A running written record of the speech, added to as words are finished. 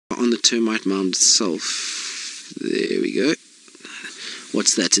on the termite mound itself. There we go.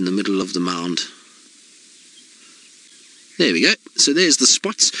 What's that in the middle of the mound? There we go. So there's the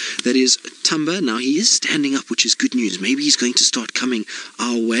spots. That is Thamba. Now he is standing up, which is good news. Maybe he's going to start coming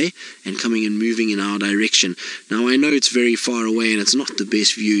our way and coming and moving in our direction. Now I know it's very far away and it's not the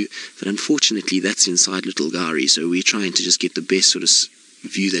best view, but unfortunately that's inside Little Gari. So we're trying to just get the best sort of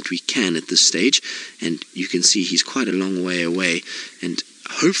view that we can at this stage. And you can see he's quite a long way away. And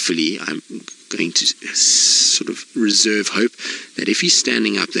hopefully I'm going to sort of reserve hope that if he's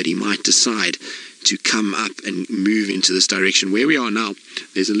standing up that he might decide to come up and move into this direction. Where we are now,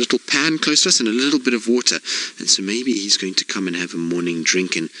 there's a little pan close to us and a little bit of water, and so maybe he's going to come and have a morning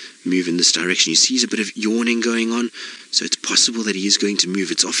drink and move in this direction. You see there's a bit of yawning going on, so it's possible that he is going to move.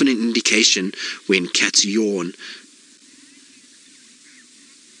 It's often an indication when cats yawn.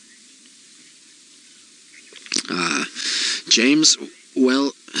 James,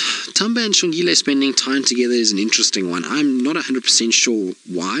 well, Thamba and Shongile spending time together is an interesting one. I'm not 100% sure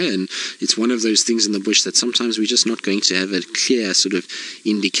why, and it's one of those things in the bush that sometimes we're just not going to have a clear sort of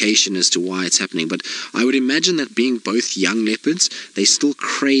indication as to why it's happening. But I would imagine that being both young leopards, they still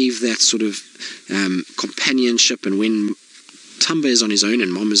crave that sort of companionship, and when Thamba is on his own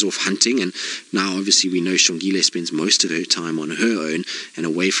and Mom is off hunting, and now obviously we know Shongile spends most of her time on her own and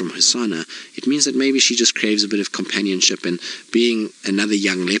away from her sana, it means that maybe she just craves a bit of companionship, and being another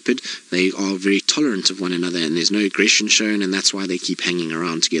young leopard, they are very tolerant of one another and there's no aggression shown, and that's why they keep hanging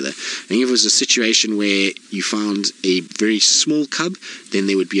around together. I think if it was a situation where you found a very small cub, then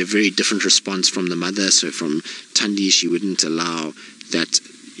there would be a very different response from the mother. So from Thandi, she wouldn't allow that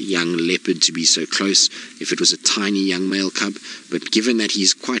young leopard to be so close if it was a tiny young male cub, but given that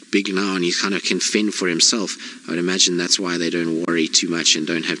he's quite big now and he kind of can fend for himself, I would imagine that's why they don't worry too much and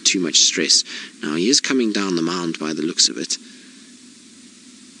don't have too much stress. Now he is coming down the mound by the looks of it.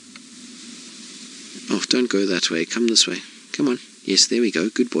 Oh, don't go that way, come this way, come on. Yes, there we go,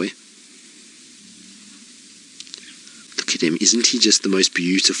 good boy. Look at him, isn't he just the most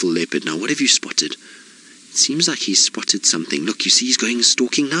beautiful leopard? Now what have you spotted? It seems like he's spotted something. Look, you see he's going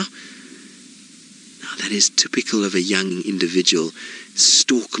stalking now? Now that is typical of a young individual.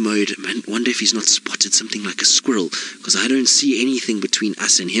 Stalk mode. I wonder if he's not spotted something like a squirrel, because I don't see anything between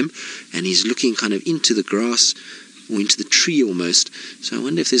us and him, and he's looking kind of into the grass, or into the tree almost. So I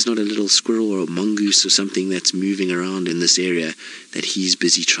wonder if there's not a little squirrel or a mongoose or something that's moving around in this area that he's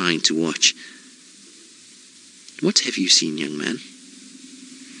busy trying to watch. What have you seen, young man?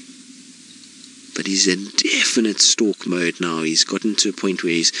 But he's in definite stalk mode now. He's gotten to a point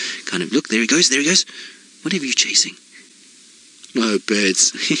where he's kind of, look, there he goes, there he goes. What are you chasing? Oh,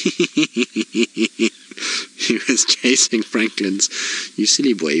 birds. He was chasing Franklin's. You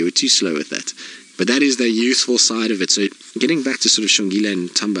silly boy, you were too slow with that. But that is the youthful side of it. So getting back to sort of Shongile and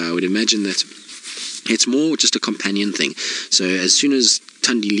Thamba, I would imagine that it's more just a companion thing. So as soon as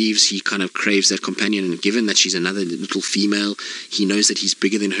Thandi leaves, he kind of craves that companion, and given that she's another little female, he knows that he's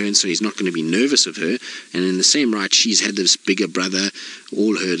bigger than her, and so he's not going to be nervous of her. And in the same right, she's had this bigger brother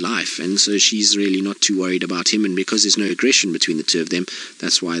all her life, and so she's really not too worried about him, and because there's no aggression between the two of them,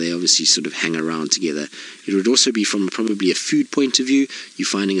 that's why they obviously sort of hang around together. It would also be from probably a food point of view. You're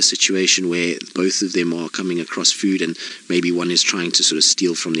finding a situation where both of them are coming across food, and maybe one is trying to sort of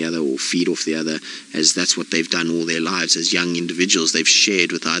steal from the other or feed off the other, as that's what they've done all their lives as young individuals. They've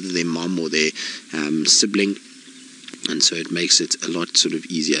shared with either their mom or their sibling, and so it makes it a lot sort of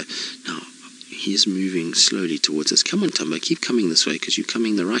easier. Now he's moving slowly towards us. Come on, Thamba, keep coming this way, because you're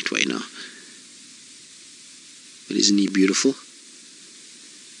coming the right way now. But isn't he beautiful?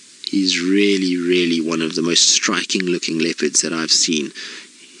 He's really, really one of the most striking looking leopards that I've seen.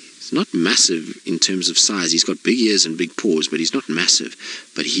 He's not massive in terms of size. He's got big ears and big paws, but he's not massive.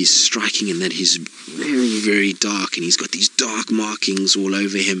 But he's striking in that he's very, very dark, and he's got these dark markings all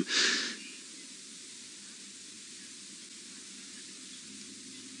over him.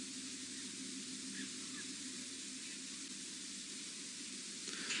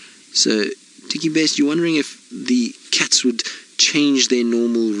 So, Tiki Best, you're wondering if the cats would change their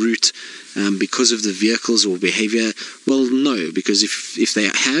normal route because of the vehicles or behavior? Well, no, because if they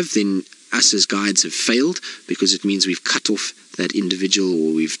have, then us as guides have failed, because it means we've cut off that individual,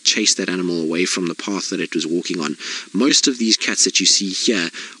 or we've chased that animal away from the path that it was walking on. Most of these cats that you see here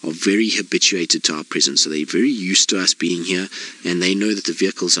are very habituated to our presence, so they're very used to us being here, and they know that the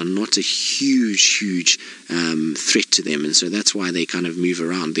vehicles are not a huge threat to them, and so that's why they kind of move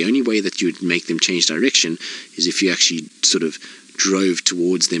around. The only way that you would make them change direction is if you actually sort of drove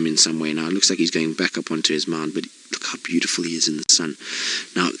towards them in some way. Now it looks like he's going back up onto his mound, but look how beautiful he is in the sun.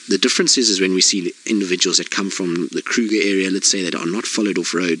 Now the difference is when we see individuals that come from the Kruger area, let's say, that are not followed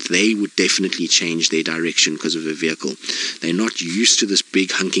off road, they would definitely change their direction because of a vehicle. They're not used to this big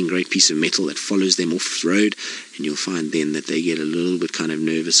hunking great piece of metal that follows them off road, and you'll find then that they get a little bit kind of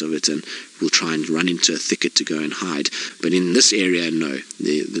nervous of it and will try and run into a thicket to go and hide. But in this area, no,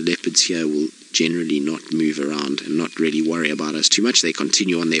 the leopards here will generally not move around and not really worry about us too much. They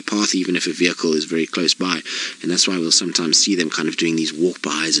continue on their path even if a vehicle is very close by, and that's why we'll sometimes see them kind of doing these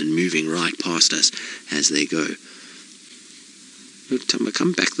walk-bys and moving right past us as they go. Thamba,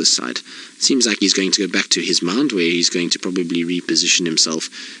 come back this side. Seems like he's going to go back to his mound, where he's going to probably reposition himself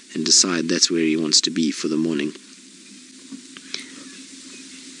and decide that's where he wants to be for the morning.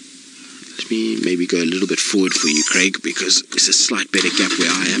 Let me maybe go a little bit forward for you, Craig, because there's a slight better gap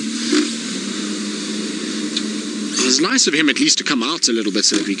where I am. It was nice of him at least to come out a little bit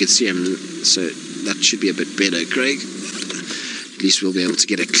so that we could see him, so that should be a bit better, Craig. At least we'll be able to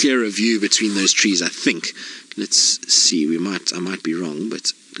get a clearer view between those trees, I think. Let's see, I might be wrong,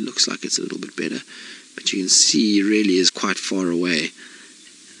 but it looks like it's a little bit better. But you can see he really is quite far away.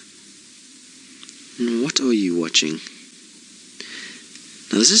 What are you watching?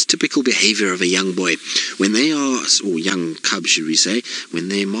 Now this is typical behavior of a young boy. When they are, or young cub should we say, when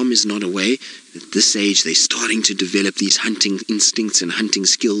their mom is not away, at this age they're starting to develop these hunting instincts and hunting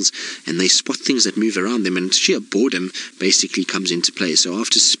skills, and they spot things that move around them, and sheer boredom basically comes into play. So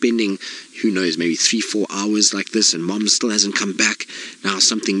after spending, who knows, maybe 3-4 hours like this, and mom still hasn't come back, now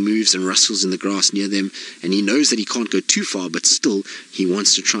something moves and rustles in the grass near them, and he knows that he can't go too far, but still he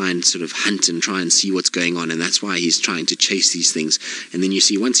wants to try and sort of hunt and try and see what's going on, and that's why he's trying to chase these things. And then you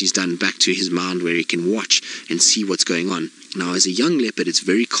see once he's done, back to his mound where he can watch and see what's going on. Now, as a young leopard, it's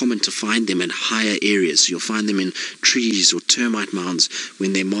very common to find them in higher areas. So you'll find them in trees or termite mounds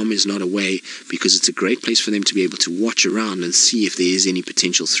when their mom is not away, because it's a great place for them to be able to watch around and see if there is any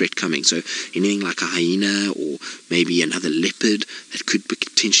potential threat coming. So anything like a hyena or maybe another leopard that could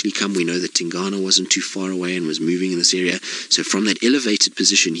potentially come. We know that Tingana wasn't too far away and was moving in this area. So from that elevated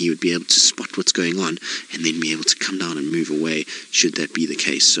position, he would be able to spot what's going on and then be able to come down and move away should that be the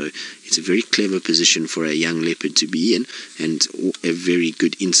case. So it's a very clever position for a young leopard to be in, and a very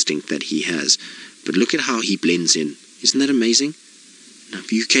good instinct that he has. But look at how he blends in. Isn't that amazing? Now,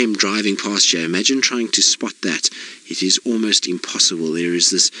 if you came driving past here, imagine trying to spot that. It is almost impossible. There is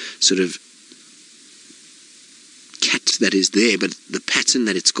this sort of cat that is there, but the pattern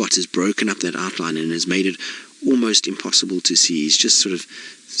that it's got has broken up that outline and has made it almost impossible to see. He's just sort of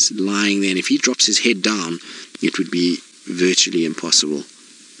lying there, and if he drops his head down, it would be virtually impossible.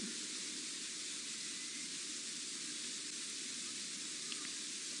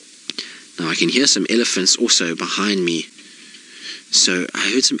 Now I can hear some elephants also behind me. So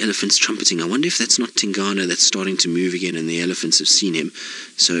I heard some elephants trumpeting. I wonder if that's not Tingana that's starting to move again and the elephants have seen him.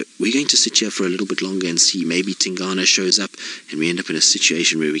 So we're going to sit here for a little bit longer and see. Maybe Tingana shows up and we end up in a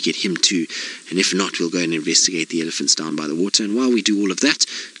situation where we get him too. And if not, we'll go and investigate the elephants down by the water. And while we do all of that,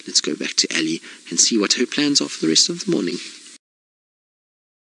 let's go back to Ali and see what her plans are for the rest of the morning.